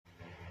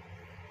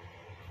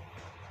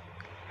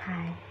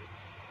Hi.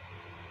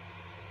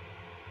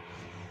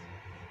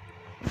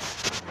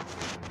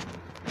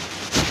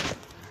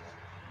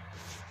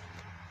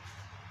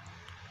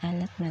 I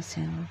let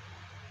myself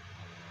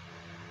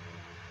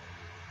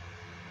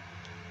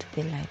to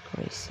be like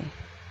crazy.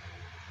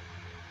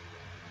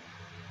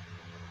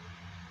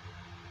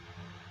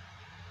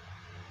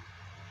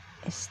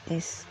 Is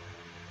this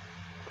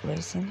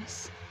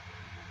craziness?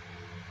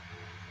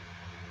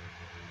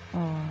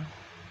 Or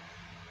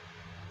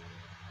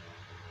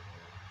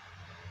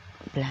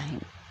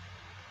blind?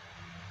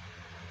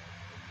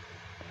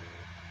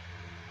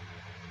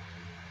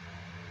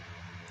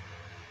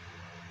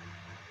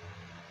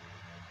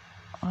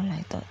 All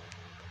I thought,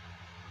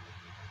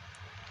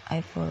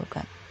 I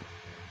forgot.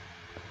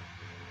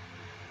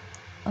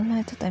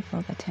 I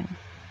forgot him.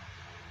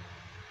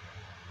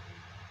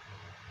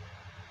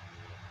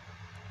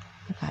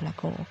 Akala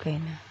ko okay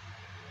na.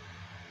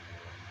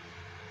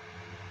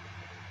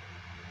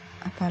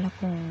 Akala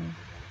ko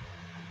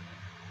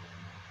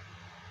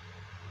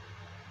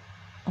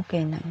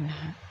okay na ang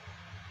lahat.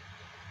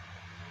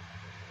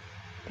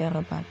 Pero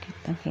bakit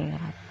ang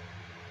hirap?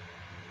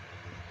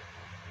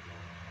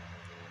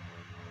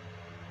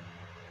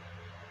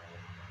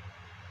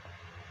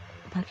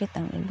 Bakit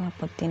ang iba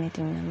pag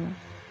tinitingnan mo,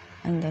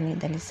 ang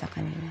dali-dali sa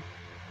kanila?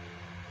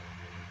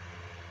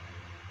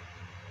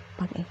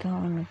 Pag ikaw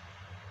ang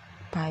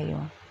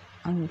nagpayo,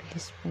 ang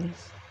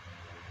bilis-bilis.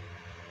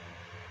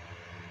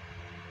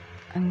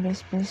 Ang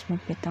bilis-bilis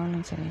magbitaw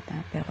ng salita,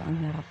 pero ang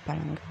hirap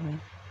palang gawin.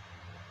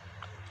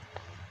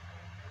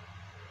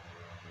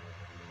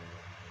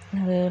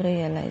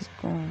 Nare-realize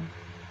ko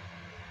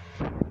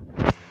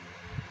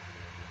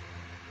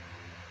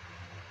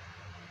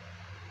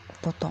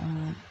totoo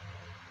nga,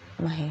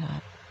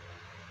 mahirap.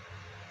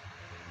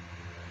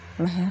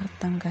 Mahirap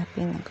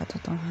tanggapin ang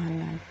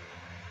katotohanan.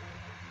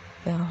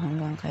 Pero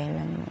hanggang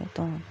kailan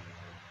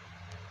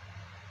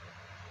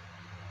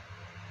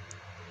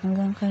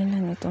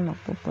ito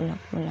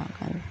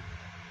magpupulak-pulakan?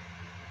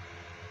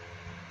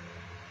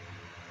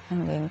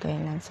 Hanggang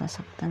kailan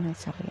sasaktan ang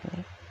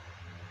sarili?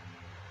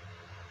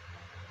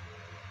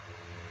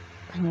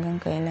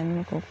 Hanggang kailan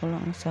mo kukulong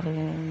ang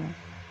sarili mo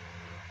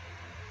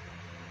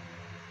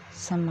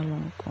sa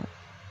malungkot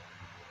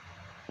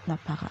na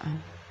paraan?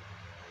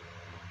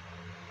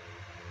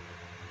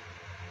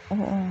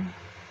 Oo,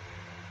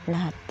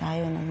 lahat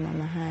tayo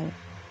nagmamahal.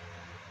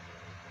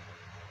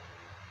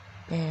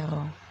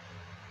 Pero,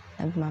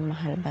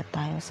 nagmamahal ba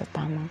tayo sa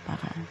tamang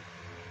paraan?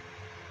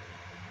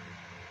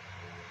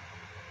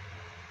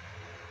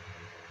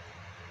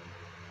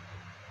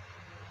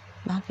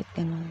 Bakit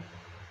ganun?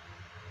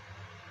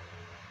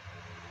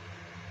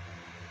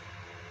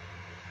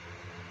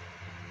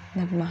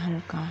 Nagmahal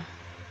ka,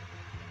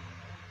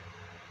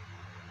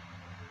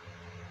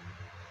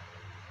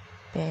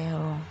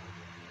 pero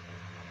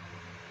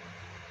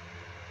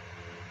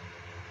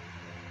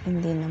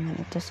hindi naman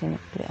ito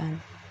sinuklian.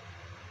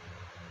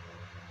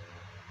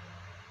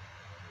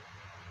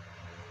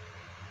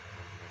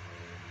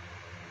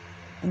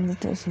 Hindi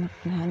ito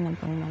sinuklian ng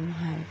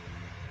pagmamahal,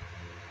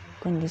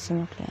 kundi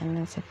sinuklian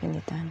ng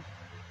sapilitan.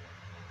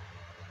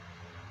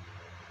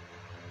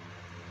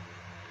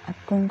 At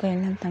kung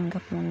kailan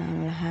tanggap mo na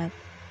ang lahat,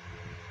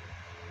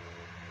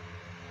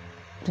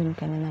 dun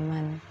ka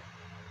naman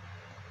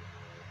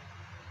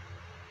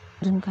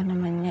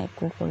niya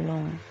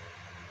ikukulong.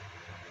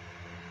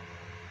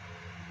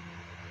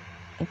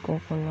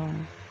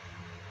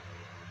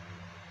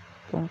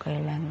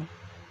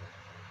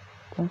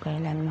 Kung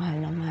kailan mahal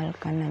na mahal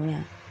ka na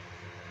niya.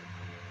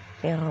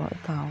 Pero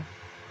ikaw,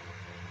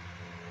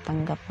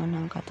 tanggap mo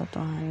ng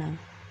katotohanan.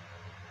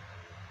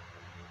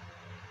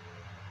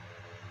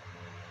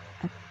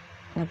 At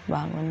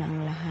nagbago na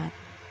ang lahat.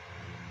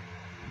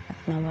 At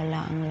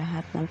nawala ang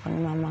lahat ng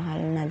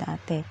pagmamahal na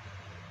dati.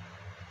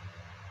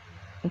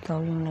 Ikaw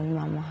yung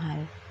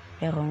nagmamahal.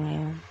 Pero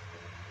ngayon,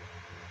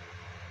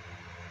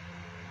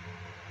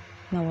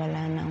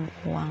 nawala na ang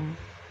puwang.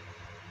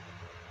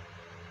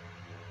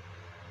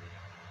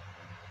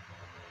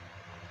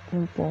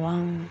 Yung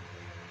puwang,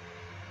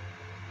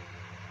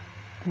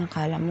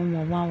 nakala mo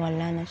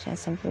mawawala na siya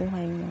sa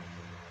buhay mo.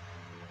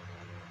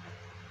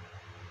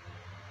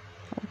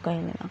 Okay,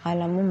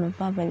 akala mo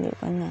mapabaliw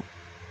ka na.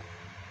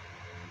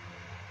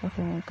 Pero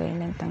kung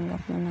kailan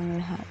tanggap mo ng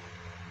lahat,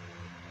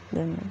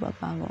 doon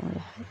magbabago ang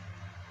lahat.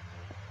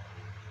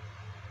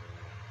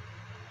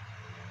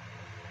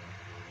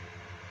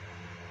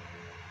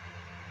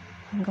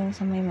 Hanggang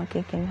sa may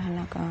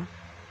makikilala ka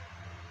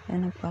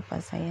na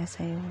nagpapasaya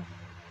sa'yo.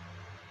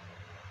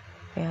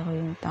 Pero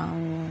yung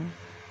taong yun,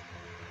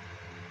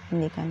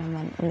 hindi ka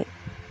naman ulit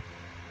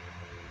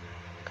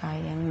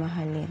kayang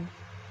mahalin.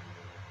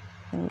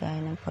 Yung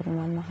gaya ng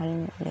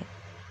pagmamahal mo ulit.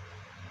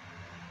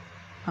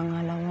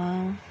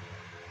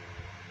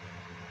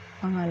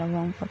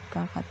 Pangalawang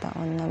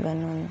pagkakataon na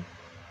ganun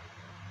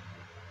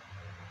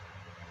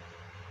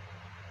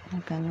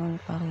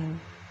pa rin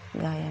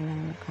gaya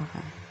ng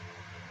nakaraan.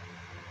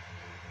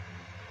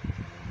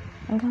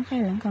 Hanggang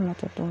kailan ka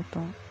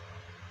matututo?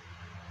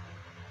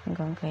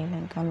 Hanggang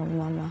kailan ka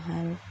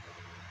magmamahal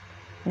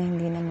na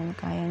hindi naman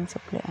kayang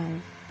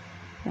suklian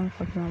ng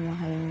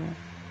pagmamahal mo?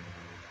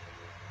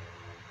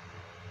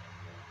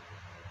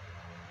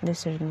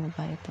 Deserve mo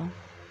ba ito?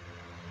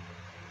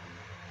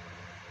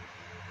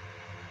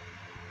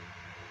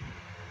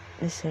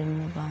 Deserve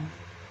mo ba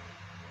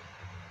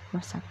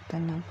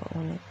masaktan ng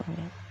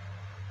paulit-ulit?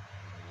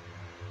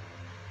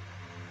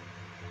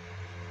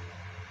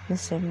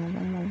 Deserve mo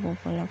ba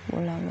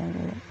magbubulag-bulagan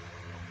ulit?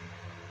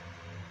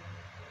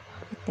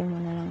 Bakit di mo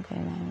na lang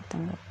kailangan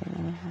tanggapin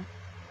ang lahat?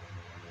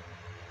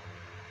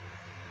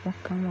 Huwag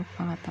kang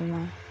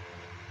magpakatama.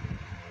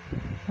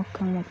 Huwag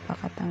kang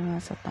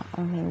magpakatanga sa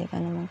taong hindi ka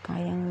naman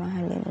kayang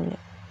mahalin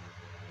ulit.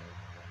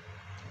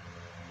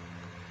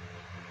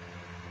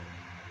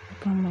 Huwag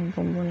kang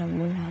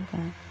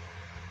magbubulag-bulagan.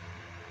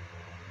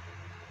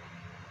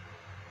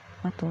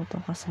 Matuto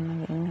ka sa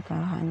naging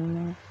nakaraan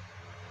mo.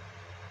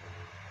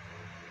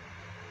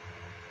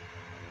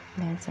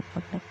 Dahil sa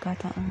pag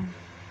nagkataon,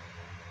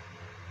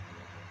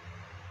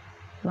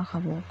 baka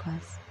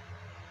bukas,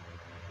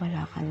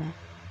 wala ka na.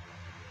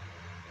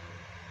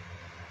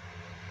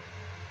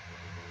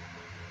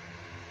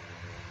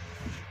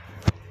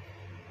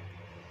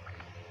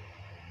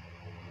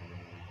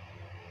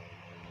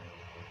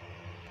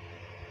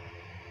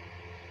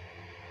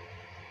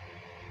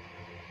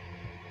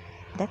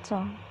 That's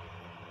all.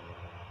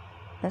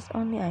 That's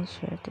only I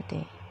share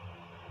today.